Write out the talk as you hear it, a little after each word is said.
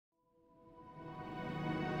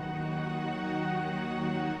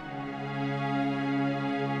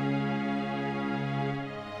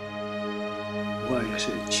也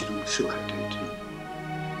是其中受害者之一。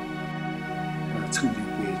曾经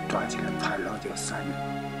被抓起来判劳教3年，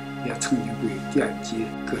也曾经被电击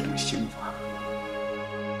各种刑罚。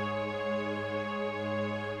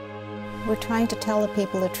We're trying to tell the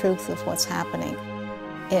people the truth of what's happening.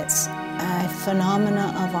 It's a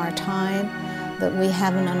phenomena of our time that we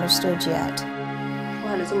haven't understood yet. 迫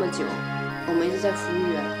害了这么久，我们一直在呼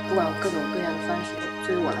吁，不管各种各样的方式。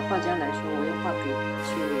对于我的画家来说，我用画笔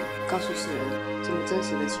去告诉世人，这么真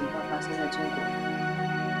实的情况发生在中国。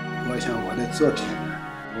我想我的作品呢，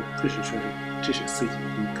我不是说只是自己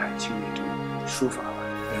用感情的这种抒发吧，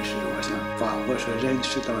而是我想把我所认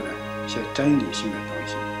识到的一些真理性的东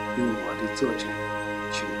西，用我的作品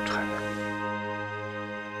去传达。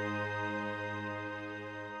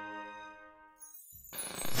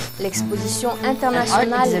L'exposition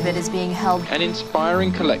internationale art exhibit is being held. An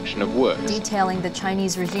inspiring collection of works detailing the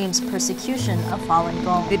Chinese regime's persecution of Falun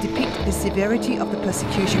Gong. They depict the severity of the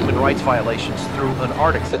persecution. Human rights violations through an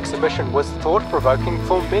art exhibit. The exhibition was thought-provoking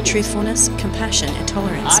for many. Truthfulness, compassion and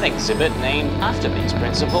tolerance. Art exhibit named after these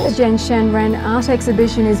principles. The Zhen Ran art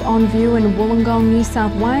exhibition is on view in Wollongong, New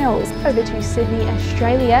South Wales. Over to Sydney,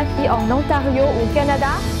 Australia. Y en Ontario au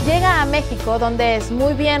Canada. Llega a México, donde es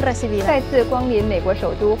muy bien recibida. 再次光临美国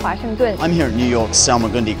首都华盛顿。 I'm here at New York's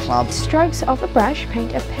Salmagundi Club. Strokes of a brush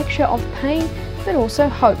paint a picture of pain, but also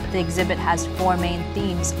hope. The exhibit has 4 main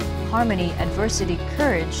themes: harmony, adversity,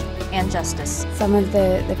 courage, and justice. Some of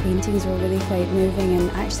the paintings were really quite moving and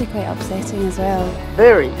actually quite upsetting as well.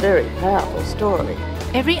 Very, very powerful story.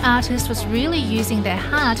 Every artist was really using their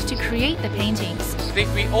heart to create the paintings.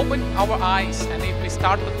 If we open our eyes and if we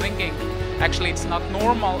start to thinking, actually it's not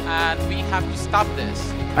normal and we have to stop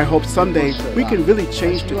this. I hope someday we can really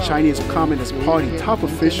change the Chinese Communist Party top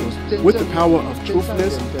officials with the power of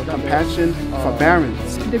truthfulness, compassion,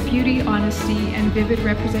 forbearance. The beauty, honesty, and vivid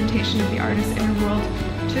representation of the artist's inner world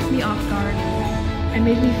took me off guard and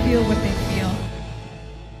made me feel what they feel.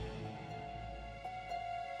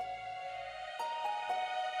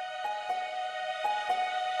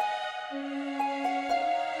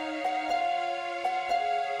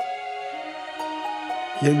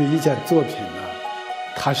因为一件作品呢，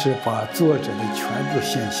它是把作者的全部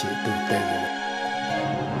信息都带入了。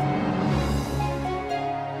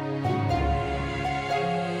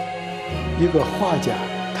一个画家，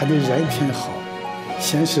他的人品好，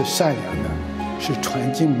先是善良的，是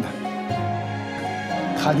纯净的，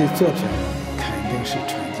他的作品肯定是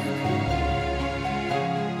纯净的。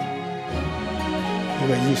一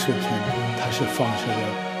个艺术品，它是放射了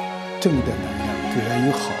正的能量，对人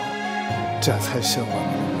有好。 这才是我们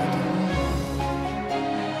的目的。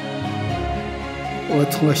我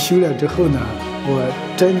通过修炼之后呢，我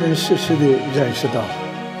真真实实地认识到，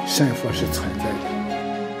神佛是存在的。